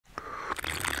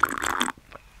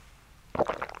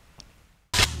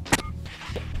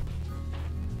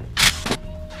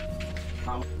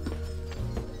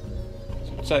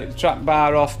take the track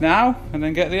bar off now and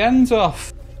then get the ends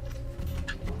off.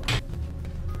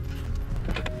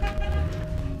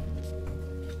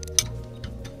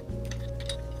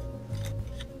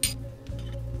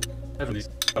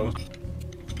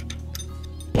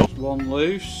 One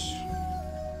loose.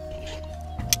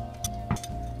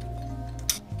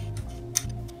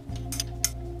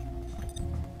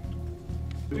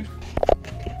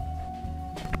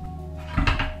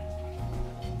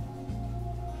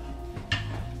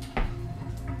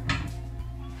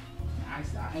 Nice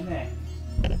that, isn't it?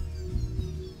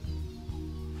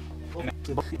 Look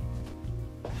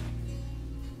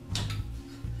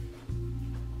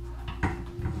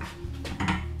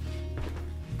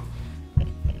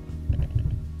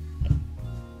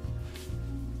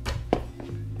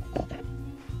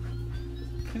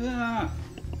at that.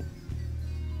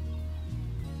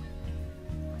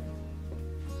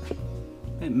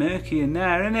 Bit murky in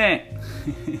there, isn't it?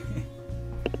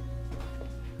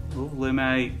 Lovely,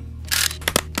 mate.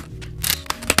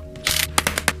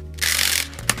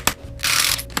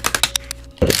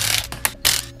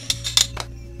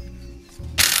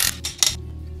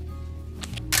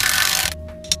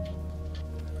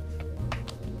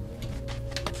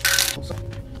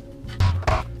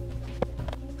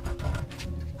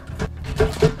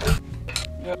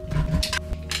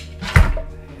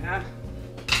 Yeah.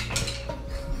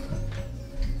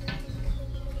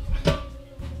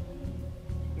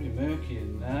 Pretty murky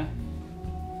in there.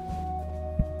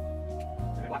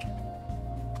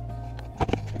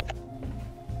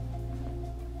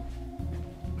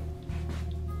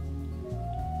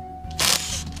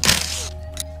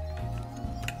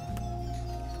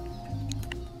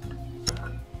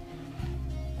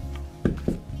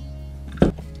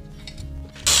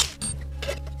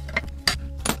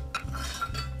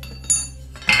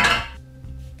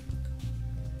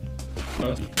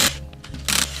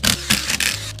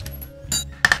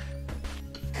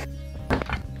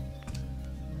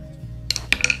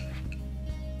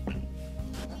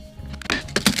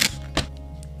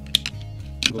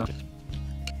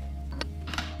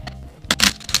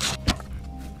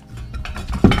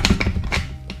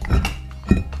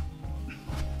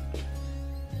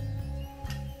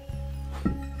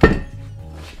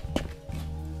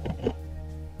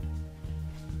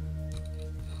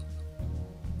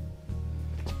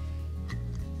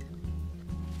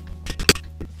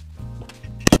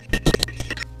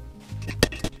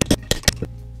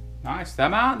 Nice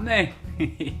them, aren't they?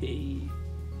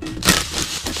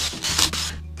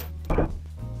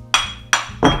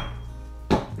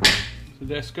 The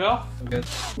disc off. Good.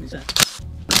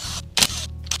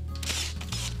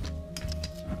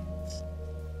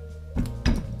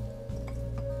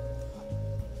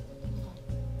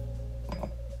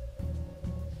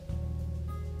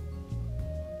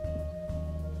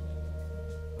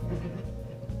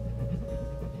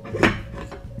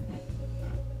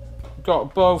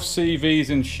 Got both CVs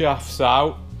and shafts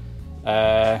out.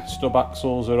 Stub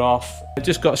axles are off. I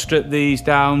just got to strip these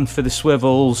down for the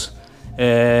swivels.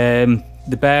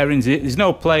 The bearings, there's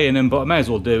no play in them, but I may as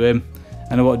well do them.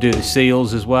 And I want to do the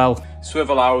seals as well.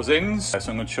 Swivel housings, so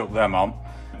I'm going to chuck them on.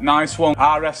 Nice one,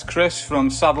 RS Chris from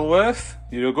Saddleworth.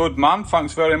 You're a good man,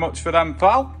 thanks very much for them,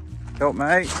 pal. Up,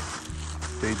 mate.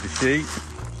 Feed the sheep.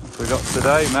 What we got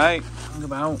today, mate? Hang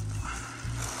about.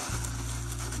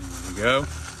 There we go.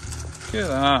 Look at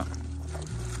that.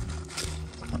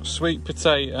 Sweet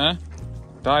potato,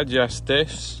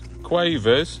 digestives,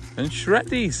 quavers and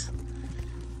shreddies.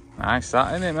 Nice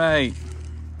that, isn't it, mate?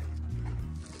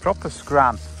 Proper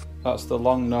scran. That's the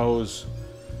long nose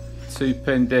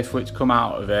 2-pin diff which come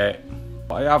out of it.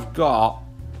 I have got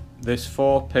this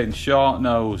 4-pin short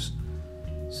nose.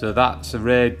 So that's a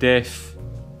rear diff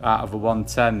out of a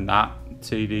 110, that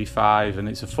TD5, and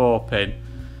it's a 4-pin.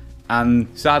 And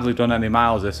it's hardly done any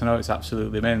miles this, I know it's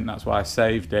absolutely mint, that's why I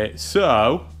saved it.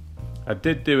 So, I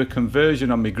did do a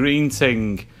conversion on my green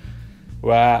ting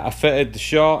where I fitted the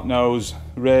short nose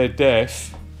rear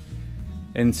diff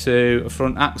into a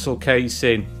front axle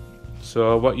casing.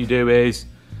 So what you do is,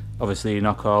 obviously you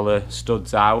knock all the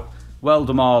studs out, weld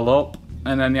them all up,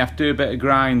 and then you have to do a bit of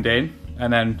grinding,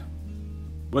 and then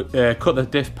cut the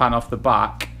diff pan off the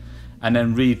back, and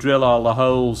then re-drill all the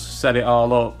holes, set it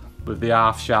all up with the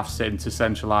half shafts in to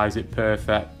centralise it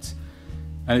perfect.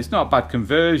 And it's not a bad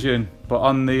conversion, but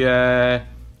on the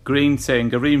green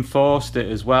ting I reinforced it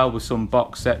as well with some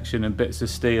box section and bits of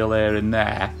steel here and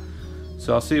there.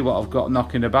 So I'll see what I've got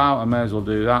knocking about, I may as well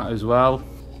do that as well.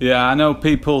 Yeah, I know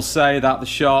people say that the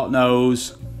short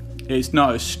nose, it's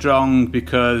not as strong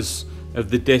because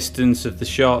of the distance of the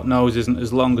short nose isn't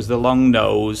as long as the long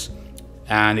nose.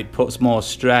 and it puts more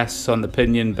stress on the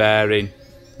pinion bearing.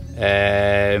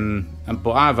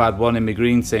 But I've had one in my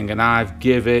green thing and I've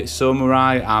give it some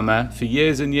right hammer for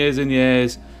years and years and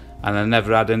years, and I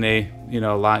never had any, you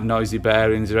know, like noisy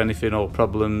bearings or anything or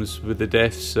problems with the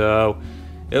diff, so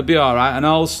it'll be alright. And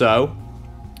also,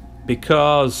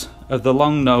 because of the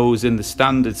long nose in the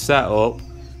standard setup,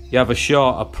 you have a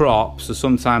shorter prop, so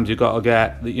sometimes you've got to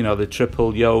get, you know, the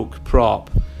triple yoke prop,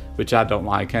 which I don't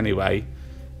like anyway.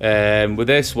 With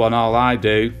this one, all I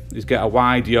do is get a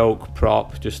wide yoke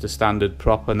prop, just a standard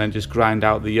prop, and then just grind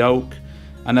out the yoke.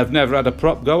 And I've never had a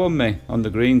prop go on me on the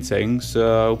green thing,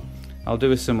 so I'll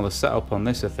do a similar setup on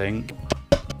this, I think.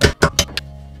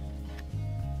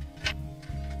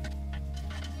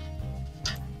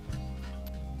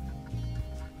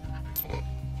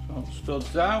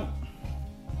 Studs out.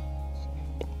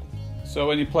 So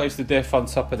when you place the diff on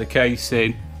top of the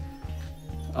casing,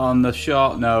 on the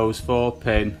short nose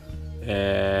 4-pin,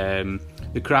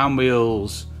 the crown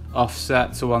wheels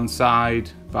offset to one side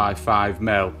by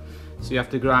 5mm. So you have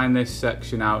to grind this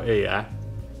section out here.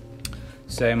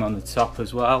 Same on the top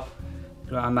as well.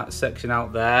 Grind that section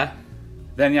out there.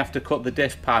 Then you have to cut the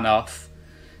diff pan off,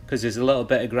 because there's a little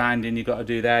bit of grinding you've got to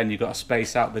do there, and you've got to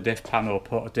space out the diff pan or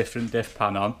put a different diff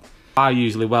pan on. I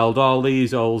usually weld all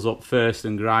these holes up first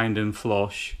and grind and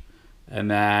flush,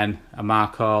 and then I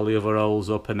mark all the other holes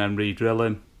up and then re-drill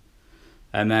them.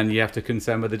 And then you have to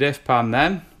contend with the diff pan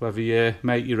then, whether you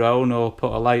make your own or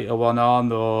put a later one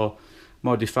on or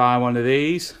modify one of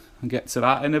these, and get to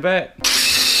that in a bit.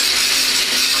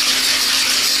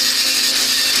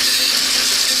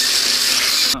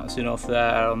 That's enough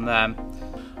there on them.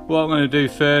 What I'm going to do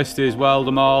first is weld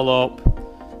them all up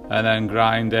and then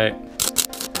grind it.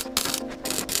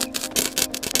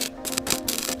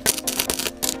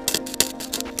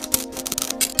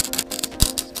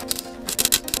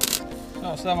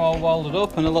 That's them all welded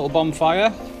up and a little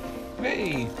bonfire.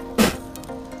 Hey.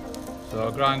 So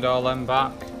I'll grind all them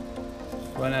back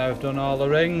when I've done all the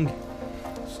ring.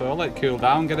 So I'll let it cool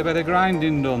down, get a bit of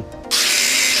grinding done.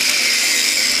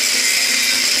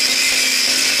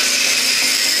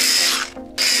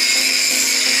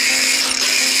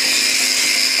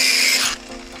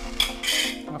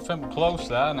 I think we're close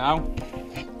there now.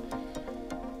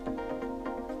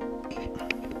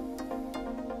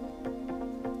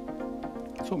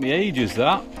 Took me ages,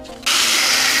 that.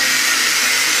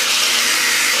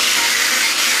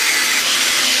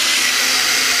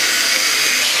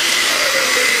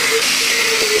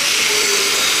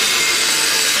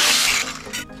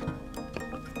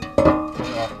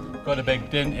 Got a big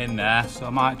dent in there, so I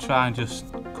might try and just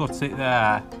cut it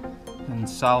there and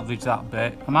salvage that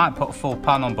bit. I might put a full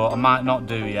pan on, but I might not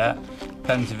do yet.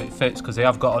 Depends if it fits, because I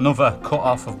have got another cut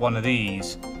off of one of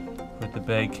these with the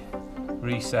big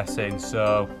recess in,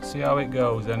 so see how it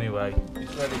goes anyway.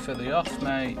 It's ready for the off,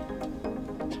 mate.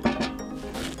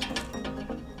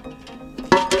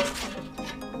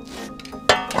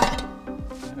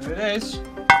 There it is.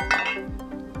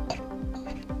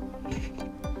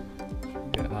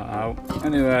 Get that out.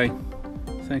 Anyway,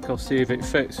 I think I'll see if it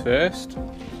fits first.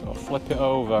 So I'll flip it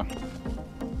over.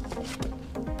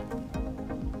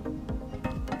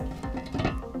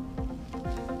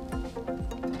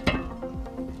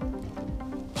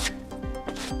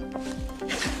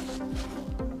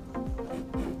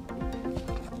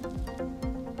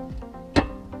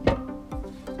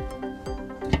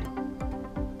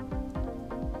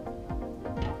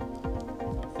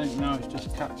 I think now it's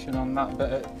just catching on that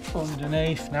bit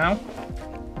underneath now.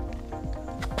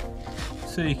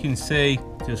 So you can see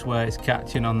just where it's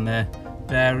catching on the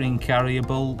bearing carrier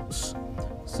bolts.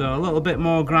 So a little bit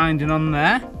more grinding on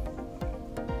there,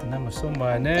 and then we're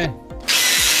somewhere near.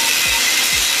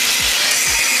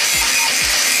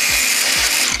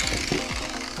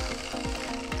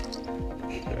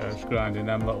 Just grinding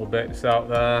them little bits out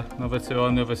there, another two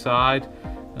on the other side,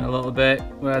 and a little bit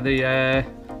where the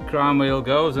crown wheel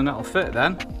goes, and that'll fit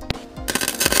then.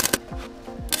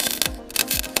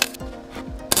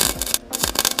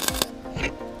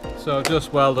 So I've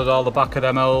just welded all the back of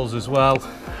them holes as well,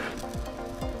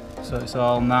 so it's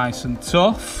all nice and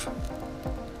tough.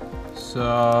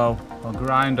 So I'll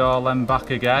grind all them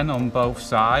back again on both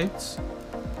sides,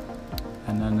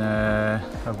 and then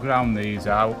I've ground these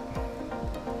out,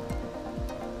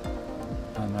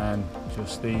 and then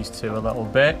just these two a little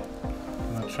bit.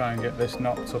 I'll try and get this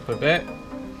knocked up a bit,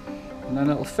 and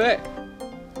then it'll fit.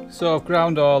 So I've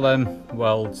ground all them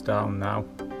welds down now,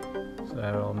 so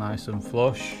they're all nice and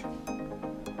flush.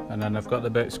 And then I've got the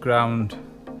bits ground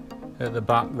at the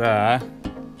back there.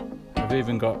 I've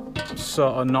even got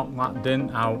sort of knocked that dent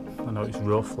out. I know it's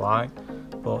rough like,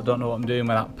 but I don't know what I'm doing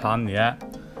with that pan yet.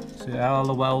 So yeah, all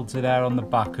the welds are there on the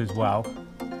back as well,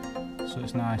 so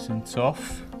it's nice and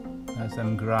tough. There's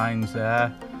them grinds there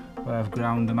where I've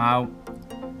ground them out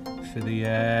for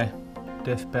the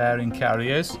diff bearing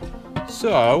carriers.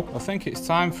 So I think it's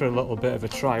time for a little bit of a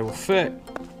trial fit.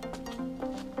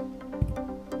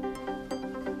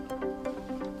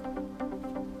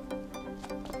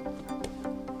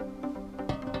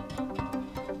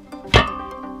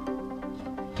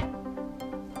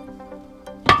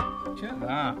 Look at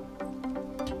that.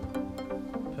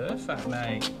 Perfect,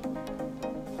 mate.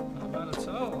 Not bad at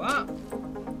all, that.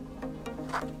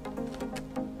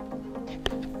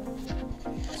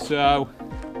 So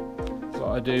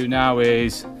what I do now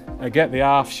is I get the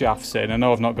half shafts in. I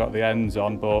know I've not got the ends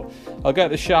on, but I'll get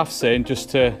the shafts in just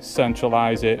to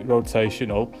centralise it,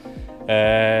 rotational.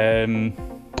 And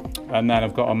then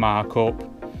I've got to mark up,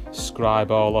 scribe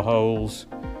all the holes,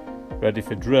 ready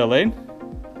for drilling.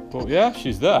 But yeah,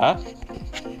 she's there.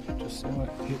 Just see what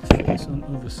it fits on the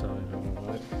other side of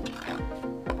it.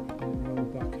 Roll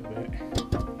back a bit.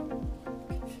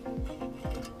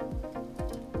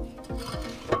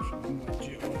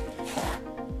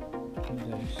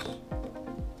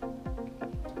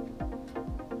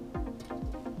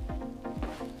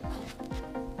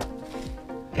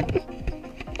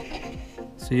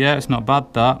 So yeah, it's not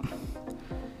bad that.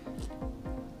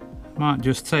 Might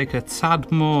just take a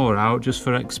tad more out just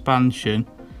for expansion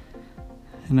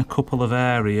in a couple of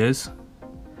areas,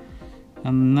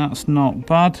 and that's not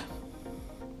bad.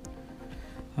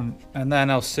 And then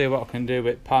I'll see what I can do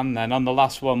with pan then. On the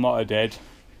last one what I did,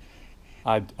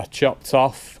 I chopped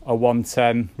off a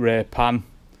 110 rear pan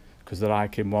because they're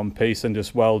like in one piece and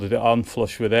just welded it on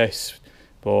flush with this,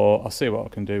 but I'll see what I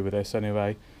can do with this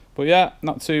anyway. But yeah,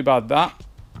 not too bad that.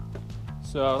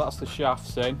 So that's the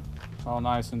shafts in, all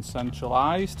nice and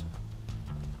centralised.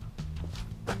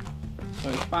 So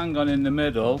it's bang on in the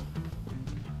middle,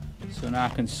 so now I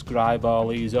can scribe all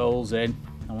these holes in,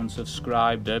 and once I've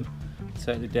scribed them,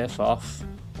 take the diff off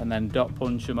and then dot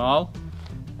punch them all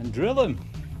and drill them.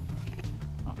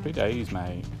 Happy days,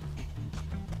 mate.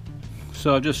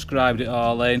 So I've just scribed it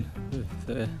all in with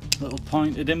the little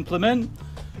pointed implement.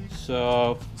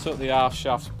 So took the half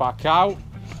shafts back out,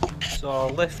 so I'll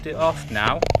lift it off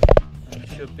now and it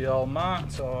should be all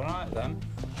marked alright then.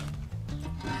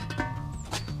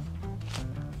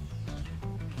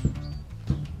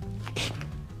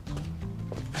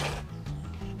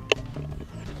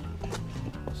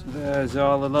 So there's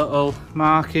all the little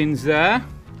markings there.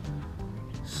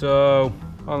 So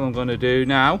all I'm going to do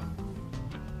now,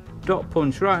 dot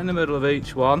punch right in the middle of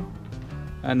each one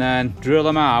and then drill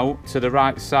them out to the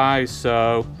right size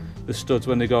so the studs,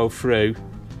 when they go through,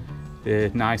 they're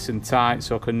nice and tight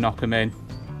so I can knock them in,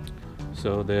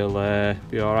 so they'll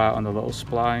be alright on the little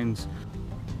splines.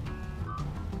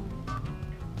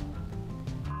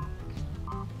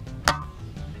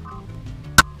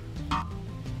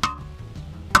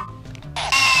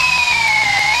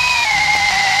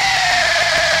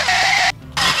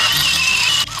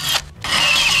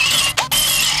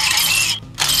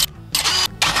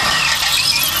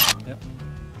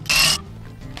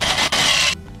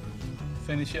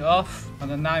 Finish it off on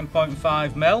a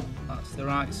 9.5mm, that's the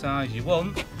right size you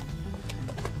want.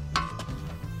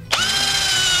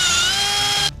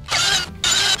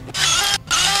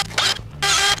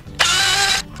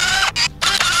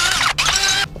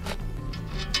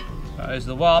 That is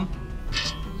the one.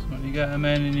 So when you get them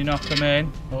in and you knock them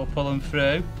in or pull them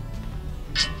through,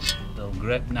 they'll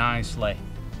grip nicely.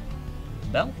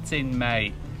 Belting,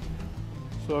 mate.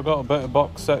 So I've got a bit of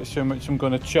box section which I'm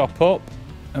going to chop up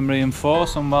and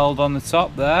reinforce and weld on the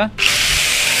top there.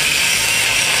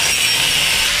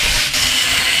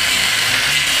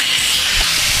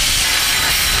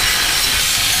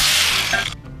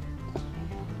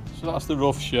 So that's the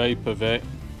rough shape of it.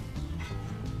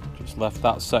 Just left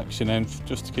that section in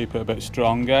just to keep it a bit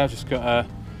stronger. Just got to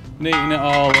neaten it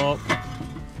all up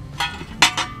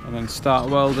and then start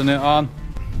welding it on.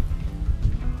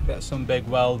 Get some big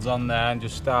welds on there and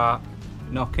just start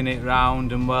knocking it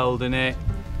round and welding it.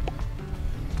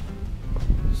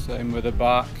 Same with the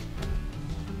back.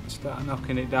 Start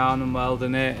knocking it down and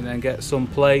welding it, and then get some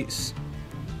plates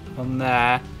on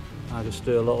there. I just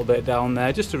do a little bit down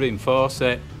there just to reinforce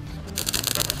it.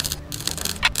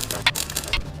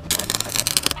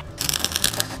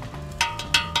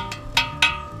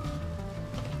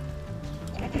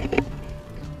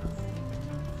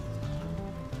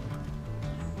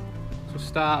 So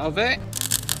start of it.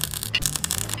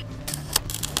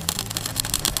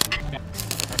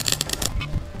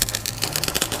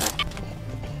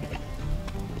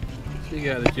 You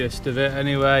get the gist of it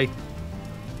anyway.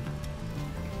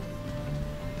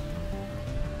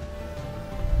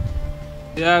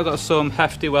 Yeah, I've got some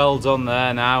hefty welds on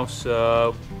there now,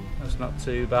 so that's not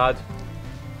too bad.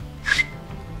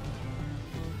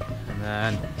 And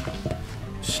then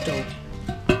still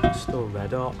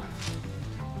red hot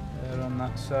there on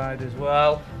that side as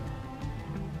well.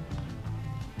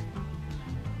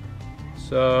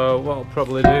 So what I'll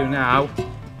probably do now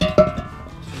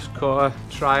is just cut a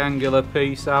triangular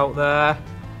piece out there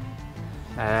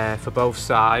for both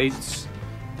sides,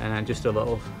 and then just a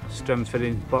little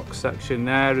strengthening box section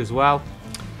there as well,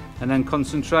 and then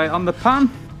concentrate on the pan.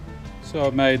 So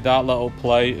I've made that little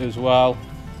plate as well,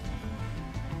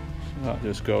 so that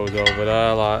just goes over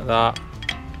there like that,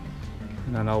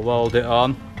 and then I'll weld it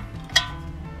on,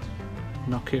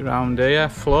 knock it round here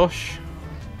flush,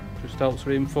 just helps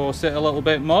reinforce it a little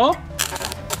bit more.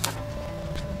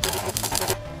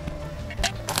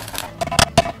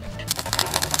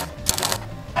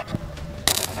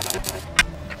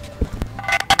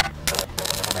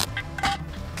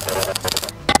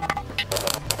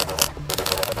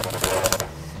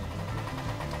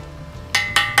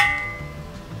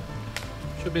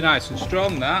 Should be nice and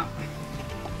strong, that.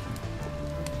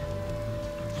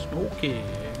 Smoking.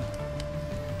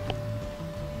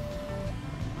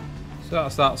 So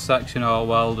that's that section all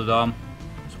welded on.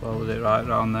 Just welded it right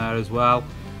around there as well.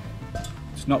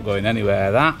 It's not going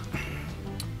anywhere, that.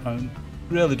 And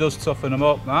really does toughen them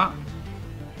up, that.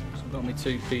 So I've got my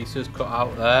two pieces cut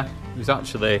out there. There's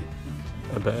actually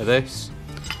a bit of this,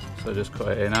 so I just cut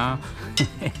it in half.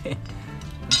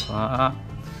 Just like that.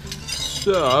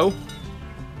 So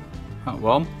that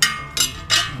one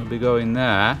will be going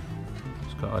there.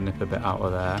 Just got to nip a bit out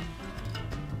of there.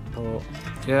 But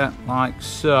yeah, like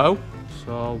so.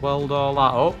 So I'll weld all that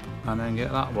up and then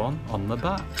get that one on the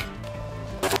back.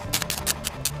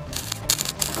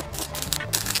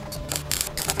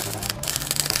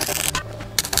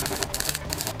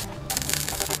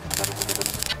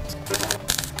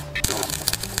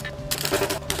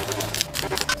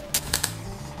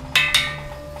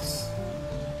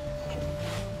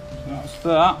 That's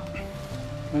that.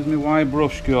 Where's my wire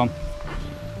brush gone?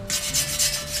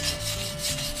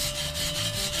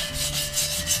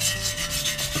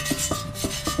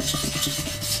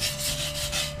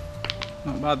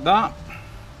 Not bad, that.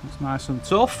 It's nice and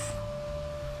tough.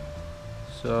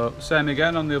 So same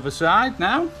again on the other side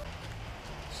now.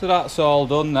 So that's all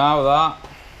done now, that.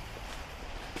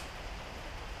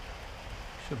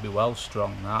 Should be well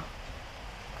strong, that.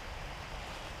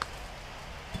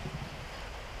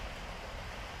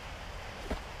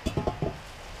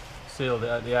 Sealed it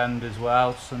at the end as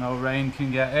well, so no rain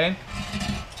can get in.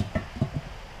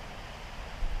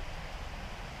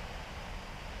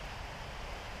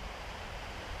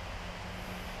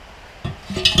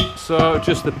 So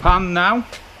just the pan now.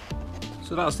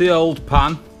 So that's the old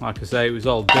pan. Like I say, it was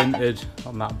all dinted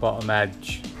on that bottom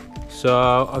edge.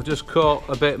 So I've just cut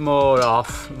a bit more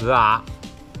off that.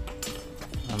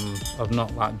 I've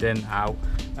knocked that dint out.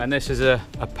 And this is a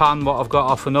pan what I've got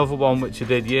off another one which I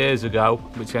did years ago,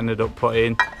 which ended up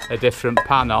putting a different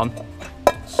pan on.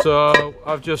 So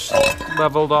I've just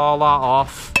levelled all that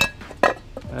off,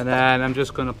 and then I'm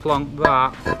just going to plonk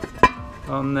that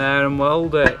on there and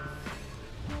weld it.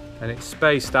 And it's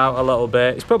spaced out a little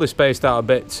bit. It's probably spaced out a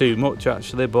bit too much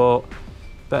actually, but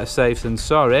better safe than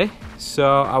sorry.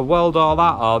 So I weld all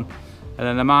that on, and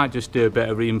then I might just do a bit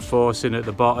of reinforcing at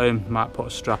the bottom. Might put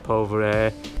a strap over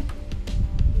here.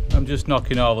 I'm just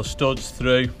knocking all the studs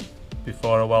through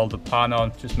before I weld the pan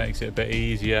on. Just makes it a bit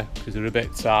easier because they're a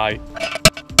bit tight.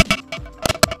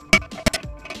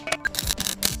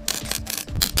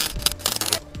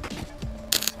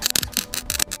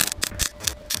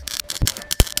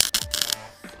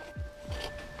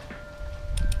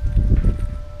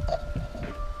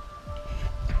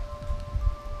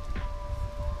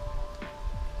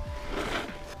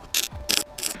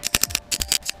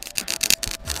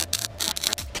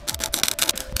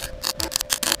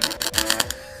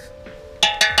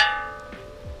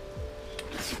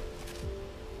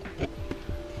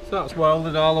 So that's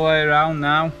welded all the way around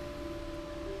now.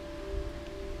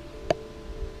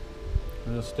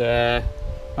 Just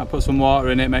might put some water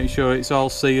in it, make sure it's all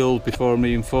sealed before I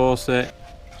reinforce it.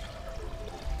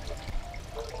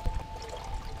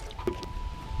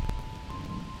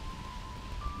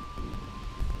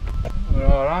 We're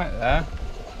alright there.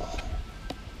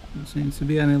 Don't seem to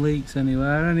be any leaks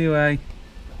anywhere anyway.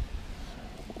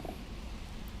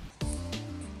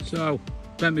 So,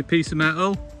 bent my piece of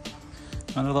metal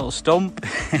and a little stump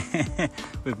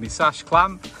with my sash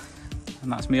clamp,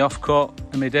 and that's my offcut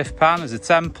and my diff pan as a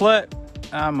template,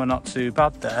 and we're not too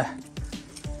bad there.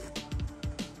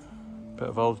 Bit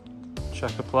of old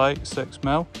checker plate,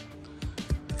 6mm.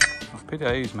 I've Happy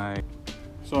days, mate.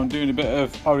 So I'm doing a bit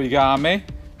of origami,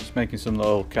 just making some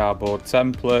little cardboard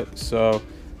templates. So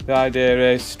the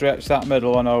idea is stretch that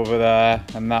middle one over there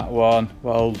and that one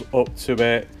weld up to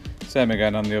it. Same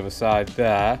again on the other side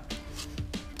there.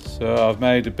 So I've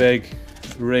made a big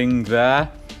ring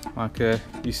there, like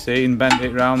you see, and bent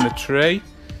it around the tree.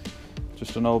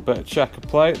 Just an old bit of checker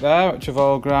plate there, which I've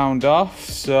all ground off.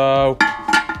 So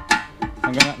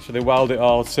I'm going to actually weld it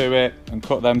all to it and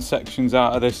cut them sections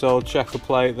out of this old checker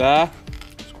plate there.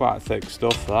 It's quite thick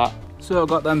stuff, that. So I've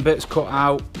got them bits cut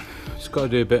out. Just got to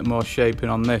do a bit more shaping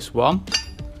on this one.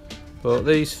 But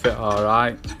these fit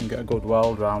alright. You can get a good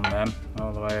weld around them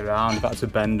all the way around. I've had to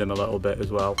bend them a little bit as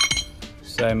well.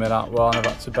 Same with that one, I've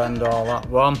had to bend all that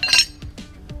one.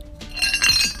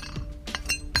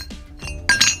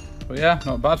 But yeah,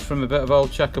 not bad from a bit of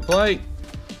old checker plate.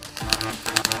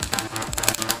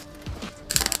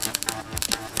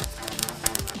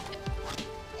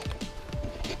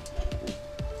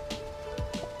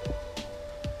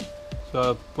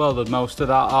 So I've welded most of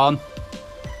that on.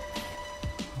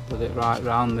 With it right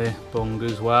round the bung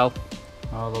as well,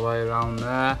 all the way around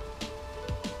there.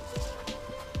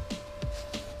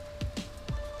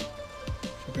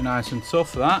 Should be nice and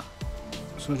tough, that.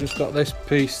 So I've just got this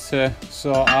piece to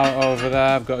sort out over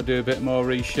there. I've got to do a bit more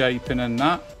reshaping and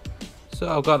that. So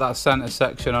I've got that centre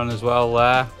section on as well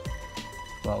there.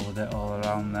 Welded it all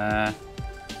around there.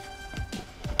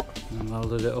 And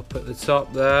welded it up at the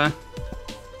top there.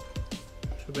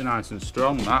 Should be nice and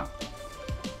strong, that.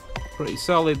 Pretty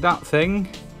solid, that thing.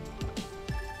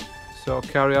 So I'll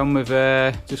carry on with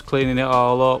just cleaning it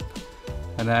all up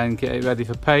and then get it ready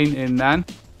for painting then.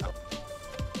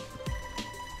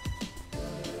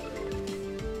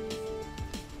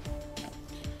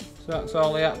 So that's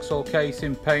all the axle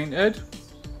casing painted.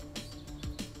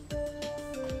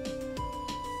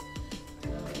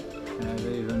 I've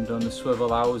even done the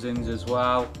swivel housings as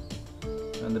well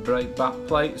and the brake back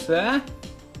plates there.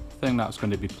 I think that's going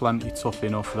to be plenty tough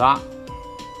enough, that.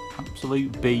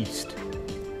 Absolute beast.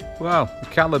 Well,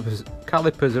 the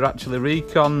calipers are actually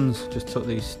recons. Just took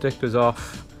these stickers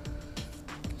off.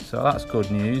 So that's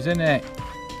good news, isn't it?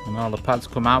 And all the pads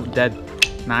come out dead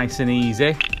nice and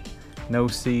easy. No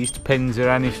seized pins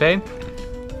or anything.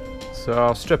 So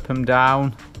I'll strip them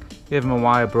down, give them a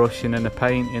wire brushing and a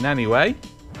painting anyway.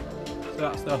 So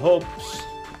that's the hubs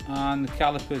and the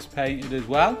calipers painted as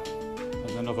well.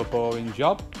 Another boring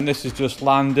job. And this is just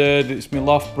landed. It's my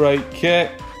loft brake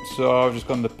kit. So I've just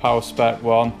gone the power spec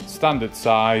one, standard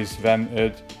size,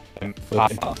 vented.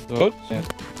 Good.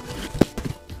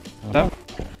 Yeah.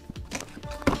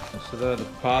 So they're the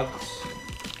pads.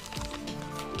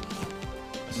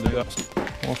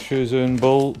 Washers and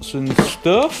bolts and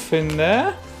stuff in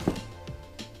there.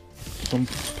 Some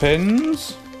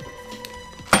pins.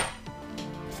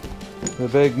 The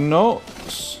big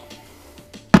nuts.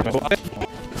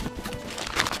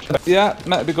 Yeah,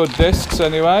 might be good discs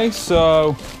anyway,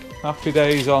 so happy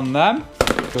days on them.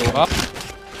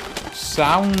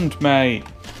 Sound, mate.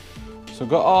 So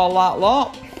got all that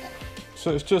lot.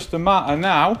 So it's just a matter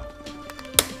now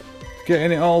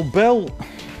getting it all built.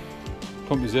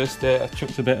 Couldn't resist it. I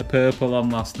chucked a bit of purple on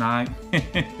last night.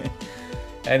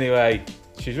 Anyway,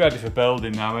 she's ready for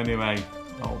building now anyway.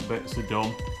 All bits are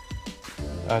done.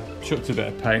 I chucked a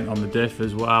bit of paint on the diff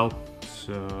as well.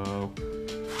 So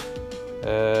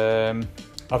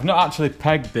I've not actually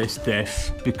pegged this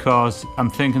diff because I'm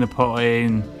thinking of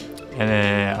putting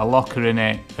a locker in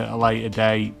it at a later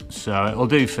date, so it'll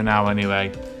do for now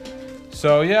anyway.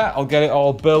 So yeah, I'll get it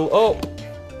all built up.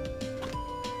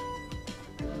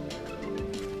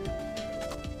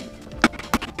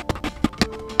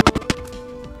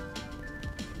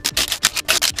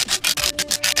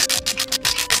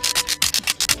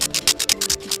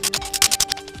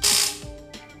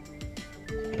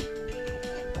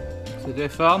 The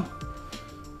diff on,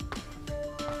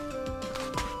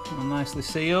 all nicely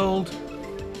sealed.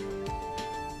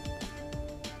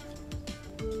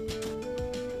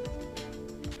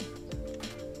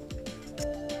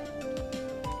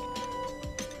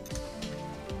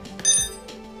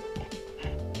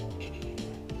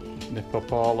 Nip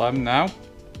up all them now.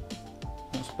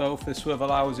 That's both the swivel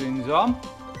housings on.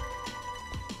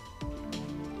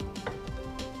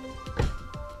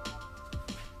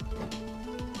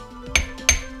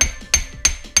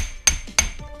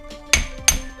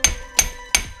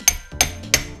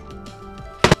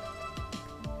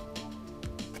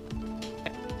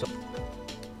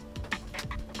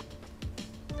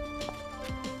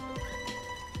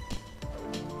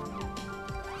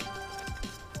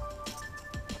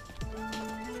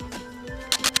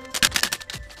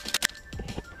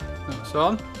 That's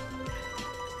on.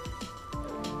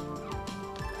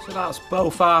 So that's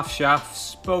both half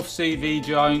shafts, both CV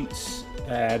joints,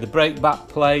 the brake back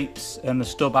plates and the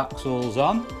stub axles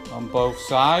on both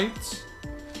sides.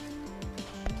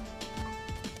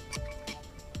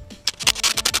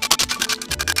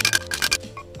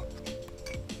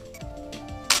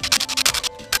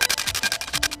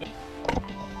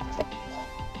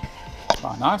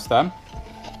 Quite nice then.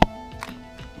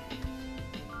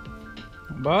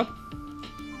 Not bad.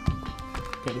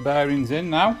 Get the bearings in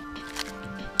now.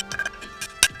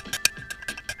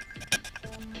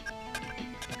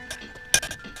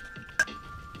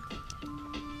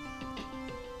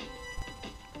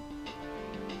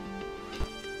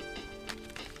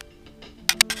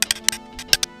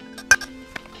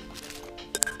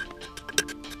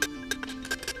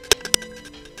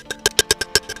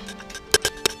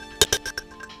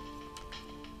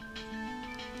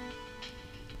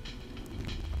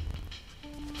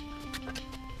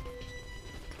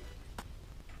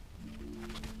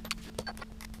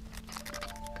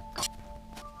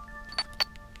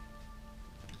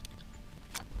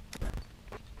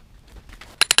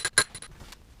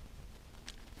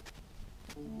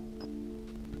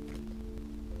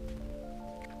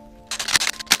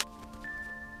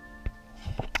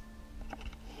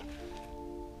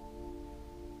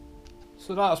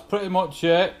 So that's pretty much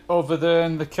it, other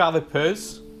than the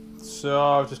calipers. So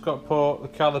I've just got to put the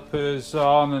calipers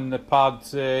on and the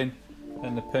pads in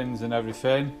and the pins and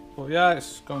everything. But yeah,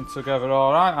 it's gone together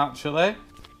alright actually.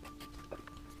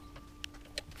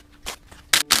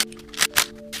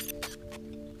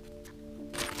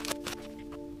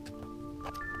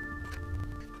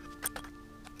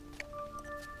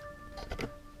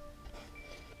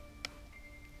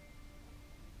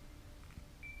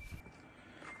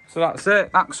 So that's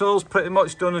it, axle's pretty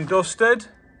much done and dusted.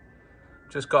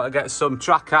 Just got to get some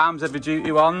track arms, heavy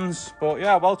duty ones. But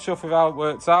yeah, well chuffed with how it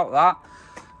worked out that.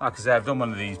 Like I say, I've done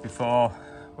one of these before,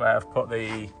 where I've put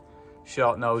the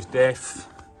short nose diff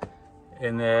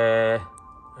in a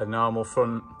normal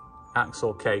front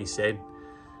axle casing.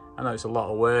 I know it's a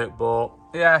lot of work, but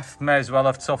yeah, may as well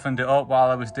have toughened it up while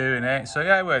I was doing it. So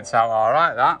yeah, it worked out all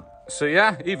right that. So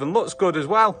yeah, even looks good as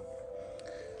well.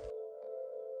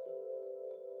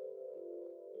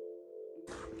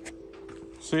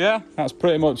 So yeah, that's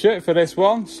pretty much it for this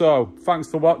one. So thanks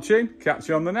for watching. Catch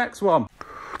you on the next one.